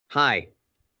Hi,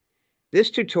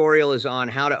 this tutorial is on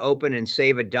how to open and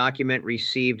save a document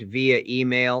received via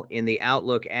email in the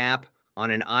Outlook app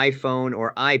on an iPhone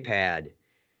or iPad.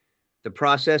 The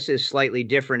process is slightly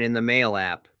different in the Mail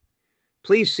app.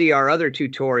 Please see our other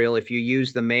tutorial if you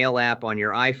use the Mail app on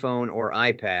your iPhone or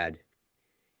iPad.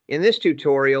 In this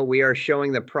tutorial, we are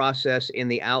showing the process in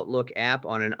the Outlook app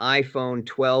on an iPhone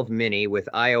 12 mini with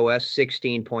iOS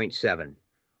 16.7.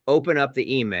 Open up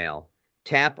the email.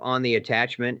 Tap on the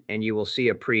attachment and you will see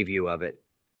a preview of it.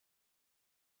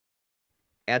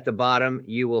 At the bottom,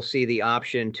 you will see the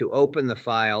option to open the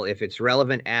file if its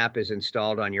relevant app is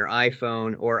installed on your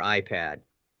iPhone or iPad.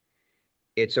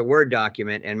 It's a Word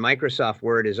document, and Microsoft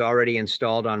Word is already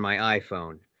installed on my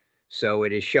iPhone, so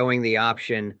it is showing the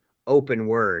option Open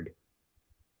Word.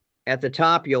 At the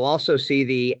top, you'll also see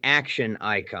the Action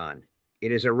icon.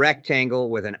 It is a rectangle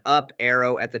with an up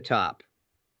arrow at the top.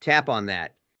 Tap on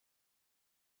that.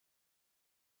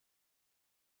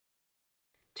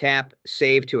 Tap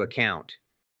Save to Account.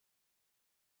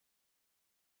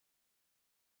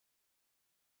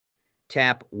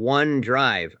 Tap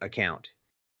OneDrive account.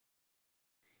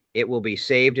 It will be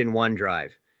saved in OneDrive.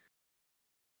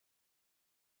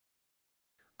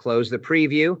 Close the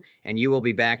preview, and you will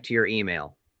be back to your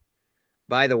email.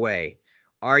 By the way,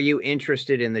 are you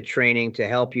interested in the training to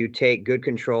help you take good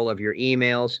control of your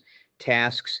emails,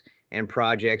 tasks, and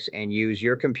projects and use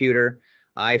your computer,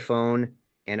 iPhone,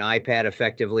 and iPad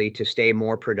effectively to stay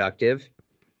more productive?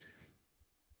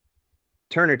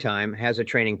 Turner Time has a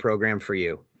training program for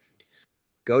you.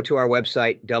 Go to our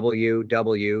website,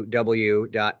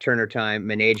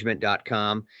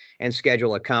 www.turnertimemanagement.com, and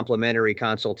schedule a complimentary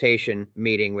consultation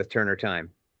meeting with Turner Time.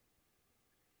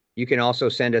 You can also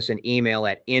send us an email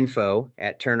at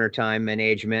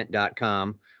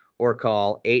info@turnertimemanagement.com or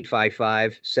call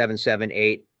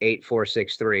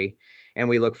 855-778-8463, and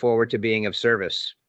we look forward to being of service.